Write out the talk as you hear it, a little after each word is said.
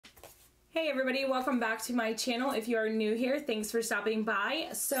Hey everybody, welcome back to my channel. If you are new here, thanks for stopping by.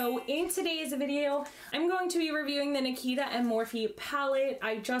 So in today's video, I'm going to be reviewing the Nikita and Morphe palette.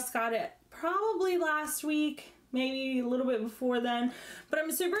 I just got it probably last week, maybe a little bit before then, but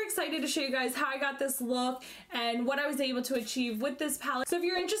I'm super excited to show you guys how I got this look and what I was able to achieve with this palette. So if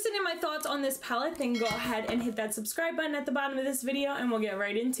you're interested in my thoughts on this palette, then go ahead and hit that subscribe button at the bottom of this video and we'll get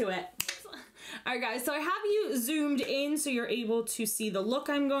right into it. Alright guys, so I have you zoomed in so you're able to see the look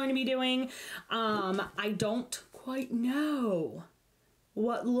I'm going to be doing. I don't quite know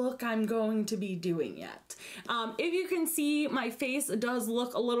what look I'm going to be doing yet. If you can see, my face does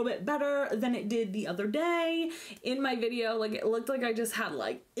look a little bit better than it did the other day. In my video, like, it looked like I just had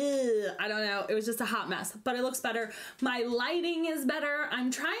like, I don't know, it was just a hot mess, but it looks better. My lighting is better.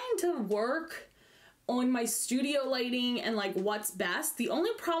 I'm trying to work on my studio lighting and like what's best. The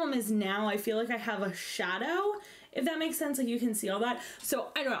only problem is now I feel like I have a shadow, if that makes sense, like you can see all that. So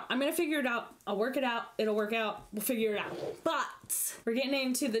I don't know, I'm gonna figure it out. I'll work it out, it'll work out, we'll figure it out. But we're getting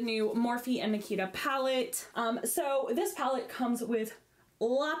into the new Morphe and Nikita palette. So this palette comes with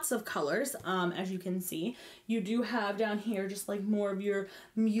lots of colors, as you can see. You do have down here just like more of your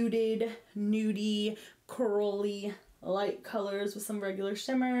muted, nudie, corally light colors with some regular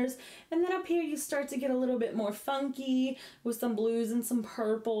shimmers, and then up here you start to get a little bit more funky with some blues and some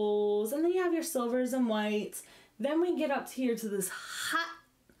purples, and then you have your silvers and whites. Then we get up here to this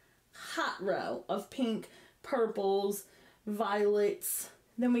hot row of pink, purples, violets.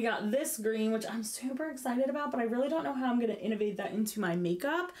 Then we got this green, which I'm super excited about, but I really don't know how I'm going to innovate that into my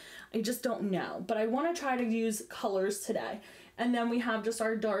makeup. I just don't know, but I want to try to use colors today. And then we have just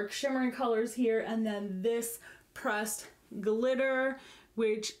our dark shimmering colors here, and then this pressed glitter,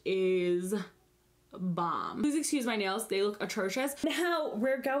 which is bomb. Please excuse my nails, they look atrocious. Now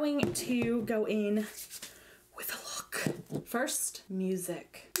we're going to go in with a look. First,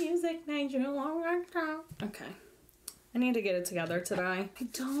 music. Music made you look. Okay. I need to get it together today. I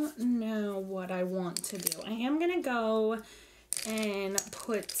don't know what I want to do. I am gonna go and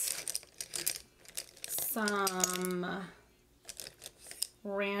put some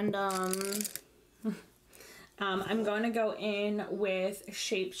random I'm going to go in with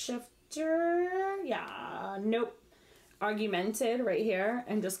Shapeshifter. Yeah, nope. Augmented right here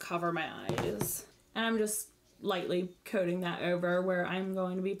and just cover my eyes. And I'm just lightly coating that over where I'm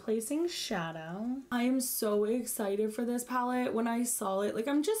going to be placing shadow. I am so excited for this palette. When I saw it, like,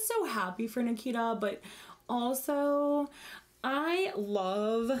 I'm just so happy for Nikita, but also I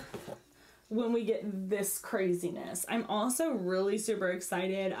love when we get this craziness. I'm also really super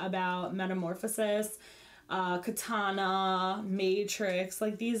excited about Metamorphosis, Katana, Matrix,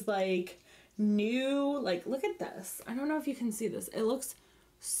 like these like new, like, look at this. I don't know if you can see this. It looks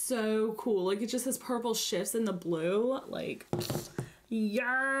so cool. Like, it just has purple shifts in the blue. Like,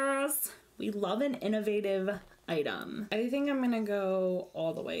 yes, we love an innovative item. I think I'm gonna go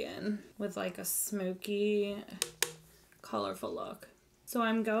all the way in with like a smoky, colorful look. So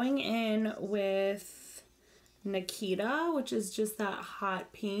I'm going in with Nikita, which is just that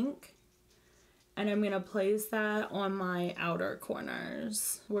hot pink. And I'm going to place that on my outer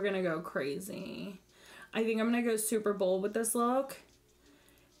corners. We're going to go crazy. I think I'm going to go super bold with this look.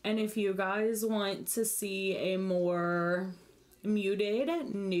 And if you guys want to see a more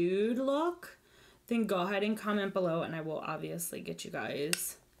muted, nude look, then go ahead and comment below and I will obviously get you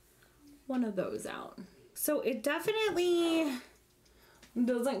guys one of those out. So it definitely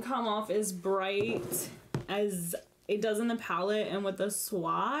doesn't come off as bright as it does in the palette and with the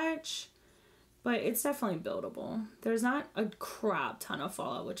swatch. But it's definitely buildable. There's not a crap ton of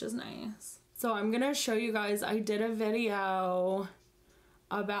fallout, which is nice. So I'm gonna show you guys, I did a video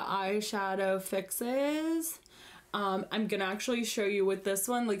about eyeshadow fixes. I'm gonna actually show you with this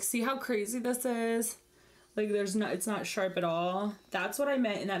one, like, see how crazy this is? Like, it's not sharp at all. That's what I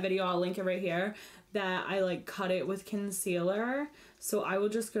meant in that video, I'll link it right here, that I like cut it with concealer. So I will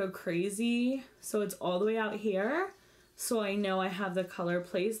just go crazy. So it's all the way out here. So I know I have the color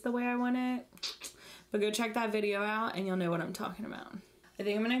placed the way I want it. But go check that video out and you'll know what I'm talking about. I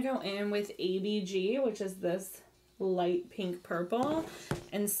think I'm going to go in with ABG, which is this light pink purple,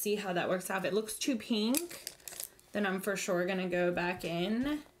 and see how that works out. If it looks too pink, then I'm for sure going to go back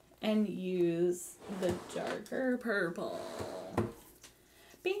in and use the darker purple.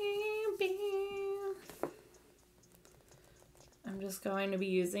 Bing, bing. I'm just going to be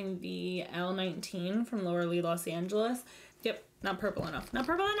using the L19 from Laura Lee Los Angeles. Yep, not purple enough. Not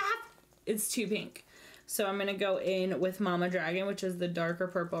purple enough! It's too pink. So I'm going to go in with Mama Dragon, which is the darker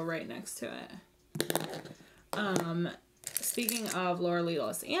purple right next to it. Speaking of Laura Lee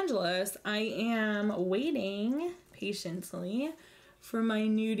Los Angeles, I am waiting patiently for my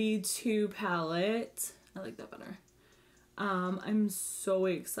Nudie 2 palette. I like that better. I'm so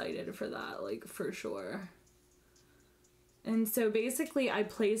excited for that, like, for sure. And so basically I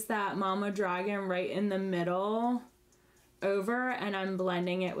placed that Mama Dragun right in the middle over, and I'm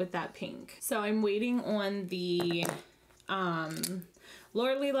blending it with that pink. So I'm waiting on the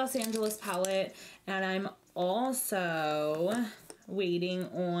Lordly Los Angeles palette, and I'm also waiting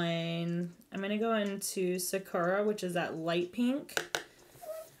on, I'm gonna go into Sakura, which is that light pink.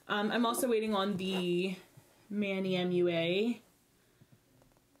 I'm also waiting on the Manny MUA,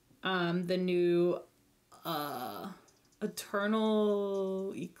 the new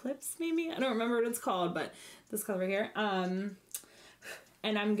Eternal Eclipse, maybe? I don't remember what it's called, but this color here. And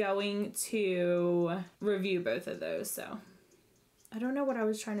I'm going to review both of those, so. I don't know what I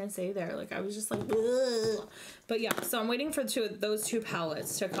was trying to say there. Like, I was just like, ugh. But yeah, so I'm waiting for those two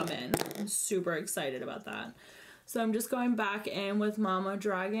palettes to come in. I'm super excited about that. So I'm just going back in with Mama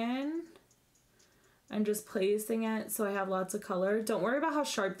Dragun and just placing it so I have lots of color. Don't worry about how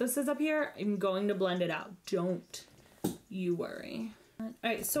sharp this is up here. I'm going to blend it out. Don't you worry. All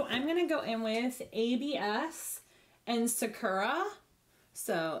right, so I'm gonna go in with ABS and Sakura.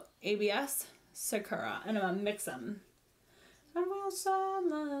 So ABS, Sakura, and I'm gonna mix them. And we'll show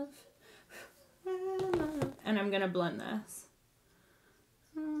love. And I'm gonna blend this.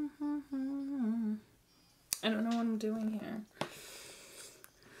 I don't know what I'm doing here.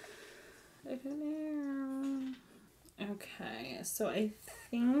 Okay, so I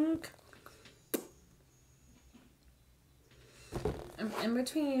think I'm in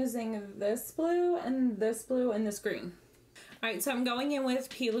between using this blue and this green. Alright, so I'm going in with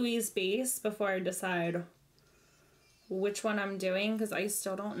P. Louise base before I decide which one I'm doing, because I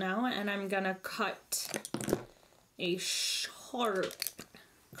still don't know, and I'm gonna cut a sharp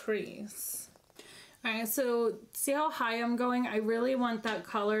crease. Alright, so see how high I'm going? I really want that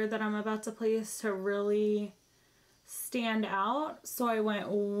color that I'm about to place to really stand out, so I went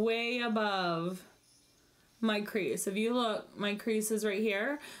way above my crease. If you look, my crease is right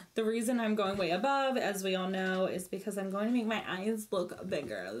here. The reason I'm going way above, as we all know, is because I'm going to make my eyes look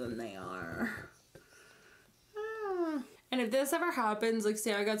bigger than they are. And if this ever happens, like,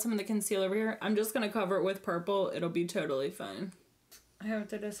 see, I got some of the concealer over here, I'm just gonna cover it with purple. It'll be totally fine. I have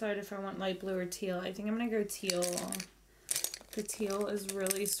to decide if I want light blue or teal. I think I'm gonna go teal. The teal is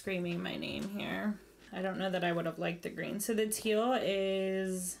really screaming my name here. I don't know that I would have liked the green. So the teal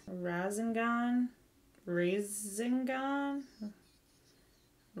is Rasengan?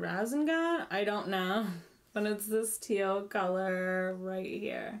 I don't know. But it's this teal color right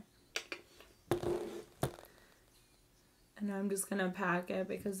here. And I'm just gonna pack it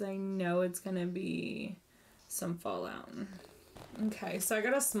because I know it's gonna be some fallout. Okay, so I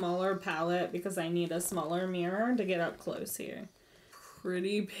got a smaller palette because I need a smaller mirror to get up close here.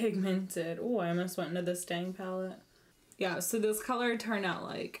 Pretty pigmented. Oh, I almost went into the Stang palette. Yeah, so this color turned out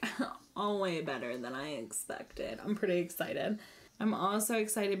like all way better than I expected. I'm pretty excited. I'm also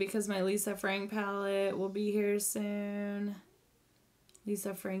excited because my Lisa Frank palette will be here soon.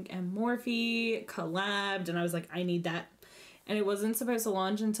 Lisa Frank and Morphe collabed, and I was like, I need that. And it wasn't supposed to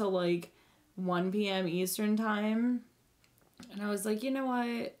launch until like 1 p.m. Eastern time. And I was like, you know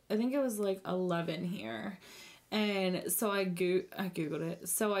what? I think it was like 11 here. And so I Googled it.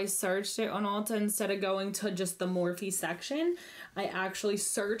 So I searched it on Ulta instead of going to just the Morphe section. I actually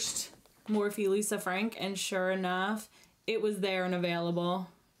searched Morphe Lisa Frank, and sure enough, it was there and available.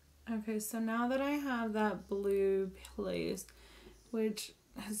 Okay, so now that I have that blue placed, which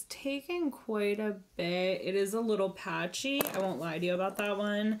has taken quite a bit. It is a little patchy. I won't lie to you about that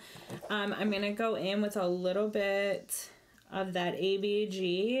one. I'm gonna go in with a little bit of that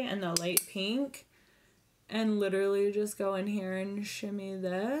ABG and the light pink and literally just go in here and shimmy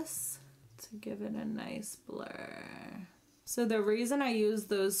this to give it a nice blur. So the reason I use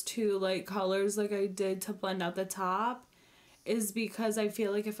those two light colors like I did to blend out the top is because I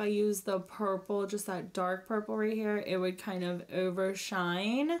feel like if I use the purple, just that dark purple right here, it would kind of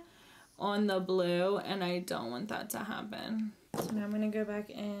overshine on the blue, and I don't want that to happen. So now I'm going to go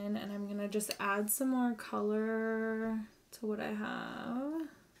back in and I'm going to just add some more color to what I have.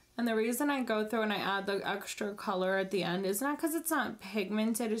 And the reason I go through and I add the extra color at the end is not because it's not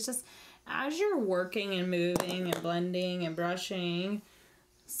pigmented, it's just as you're working and moving and blending and brushing,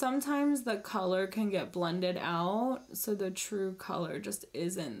 sometimes the color can get blended out, so the true color just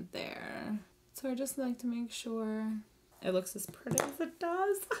isn't there. So I just like to make sure it looks as pretty as it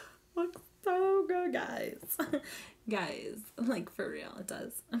does. Looks so good, guys. Guys, like for real, it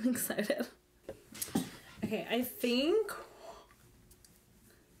does. I'm excited. Okay, I think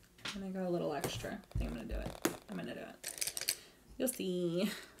I'm gonna go a little extra. I think I'm gonna do it. I'm gonna do it. You'll see.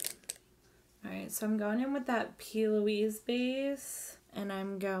 All right, so I'm going in with that P. Louise base, and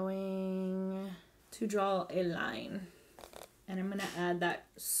I'm going to draw a line. And I'm gonna add that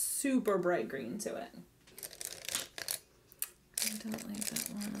super bright green to it. I don't like that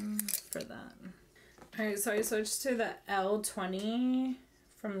one for that. All right, so I switched to the L20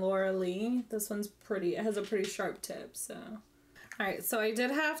 from Laura Lee. This one's pretty, it has a pretty sharp tip, so. All right, so I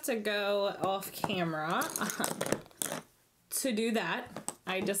did have to go off camera to do that.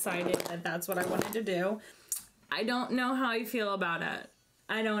 I decided that that's what I wanted to do. I don't know how I feel about it.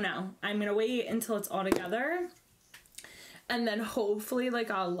 I don't know. I'm gonna wait until it's all together. And then hopefully,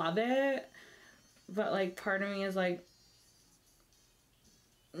 like, I'll love it. But, like, part of me is like,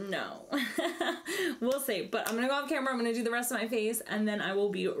 no. We'll see. But I'm gonna go off camera, I'm gonna do the rest of my face, and then I will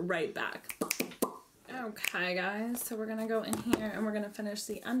be right back. Okay, guys, so we're gonna go in here and we're gonna finish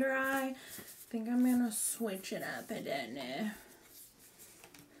the under eye. I think I'm gonna switch it up a bit.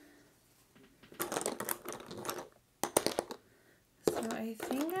 So I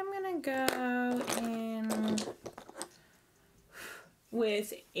think I'm gonna go in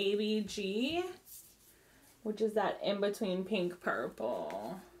with ABG, which is that in-between pink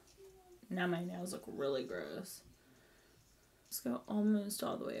purple. Now my nails look really gross. Let's go almost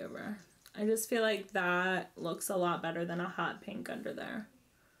all the way over. I just feel like that looks a lot better than a hot pink under there.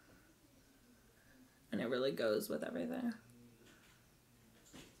 And it really goes with everything.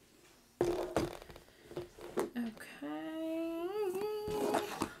 Okay.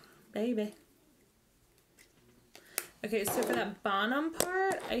 Baby. Okay, so for that bottom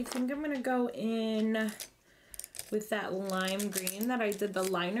part, I think I'm gonna go in with that lime green that I did the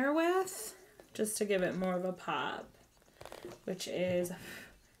liner with, just to give it more of a pop, which is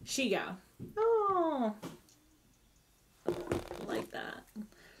Shigo. Oh, like that.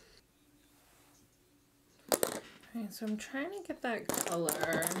 Alright, so I'm trying to get that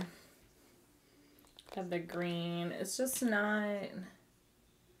color of the green. It's just not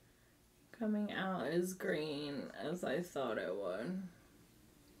coming out as green as I thought it would.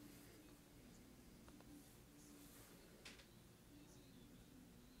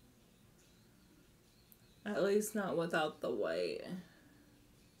 At least not without the white.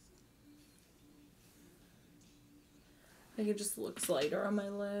 Like it just looks lighter on my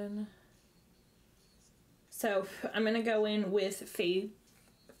lid. So I'm gonna go in with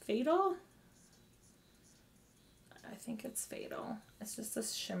Fatal. I think it's Fatal. It's just a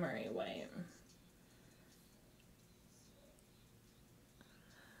shimmery white.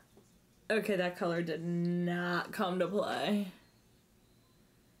 Okay, that color did not come to play.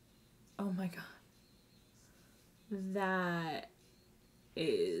 Oh my god. That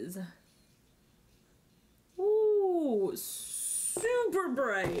is, ooh, super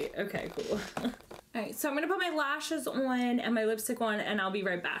bright. Okay, cool. All right, so I'm gonna put my lashes on and my lipstick on, and I'll be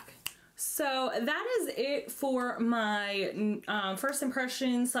right back. So that is it for my first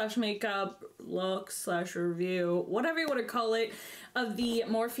impression slash makeup look slash review, whatever you want to call it, of the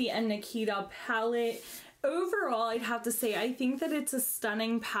Morphe and Nikita palette. Overall, I'd have to say, I think that it's a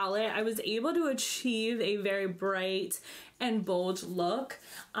stunning palette. I was able to achieve a very bright and bold look.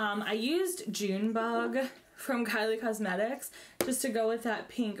 I used Junebug from Kylie Cosmetics just to go with that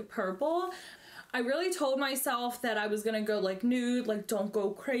pink purple. I really told myself that I was gonna go like nude, like don't go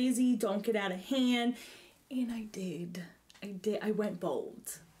crazy, don't get out of hand. And I did. I went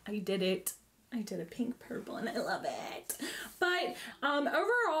bold. I did it. I did a pink purple and I love it. But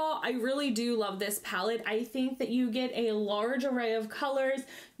overall, I really do love this palette. I think that you get a large array of colors.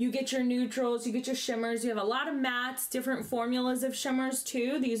 You get your neutrals, you get your shimmers. You have a lot of mattes, different formulas of shimmers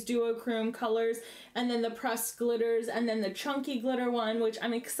too. These duochrome colors, and then the pressed glitters, and then the chunky glitter one, which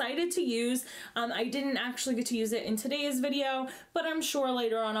I'm excited to use. I didn't actually get to use it in today's video, but I'm sure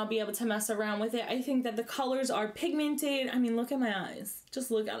later on I'll be able to mess around with it. I think that the colors are pigmented. I mean, look at my eyes.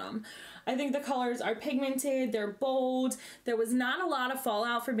 Just look at them. I think the colors are pigmented, they're bold. There was not a lot of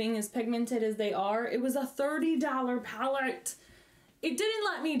fallout for being as pigmented as they are. It was a $30 palette. It didn't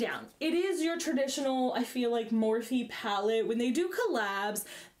let me down. It is your traditional, I feel like, Morphe palette. When they do collabs,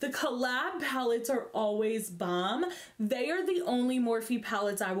 the collab palettes are always bomb. They are the only Morphe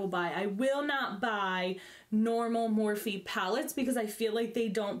palettes I will buy. I will not buy normal Morphe palettes because I feel like they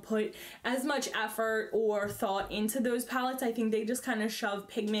don't put as much effort or thought into those palettes. I think they just kind of shove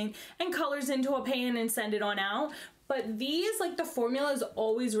pigment and colors into a pan and send it on out. But these, like, the formula is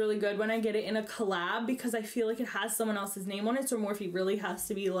always really good when I get it in a collab because I feel like it has someone else's name on it, so Morphe really has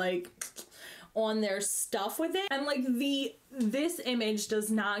to be, like, on their stuff with it. And, like, the this image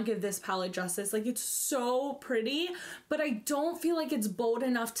does not give this palette justice. Like, it's so pretty, but I don't feel like it's bold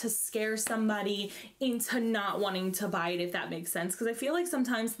enough to scare somebody into not wanting to buy it, if that makes sense. Because I feel like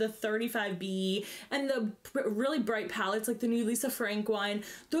sometimes the 35B and the really bright palettes, like the new Lisa Frank one,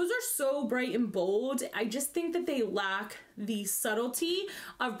 those are so bright and bold. I just think that they lack the subtlety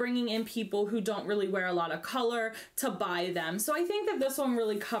of bringing in people who don't really wear a lot of color to buy them. So I think that this one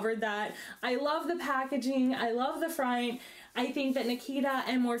really covered that. I love the packaging. I love the front. I think that Nikita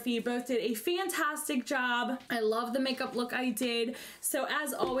and Morphe both did a fantastic job. I love the makeup look I did. So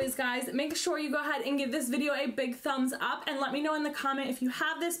as always, guys, make sure you go ahead and give this video a big thumbs up and let me know in the comment if you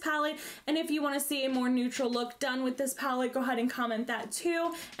have this palette, and if you want to see a more neutral look done with this palette, go ahead and comment that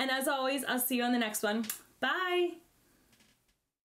too. And as always, I'll see you on the next one. Bye!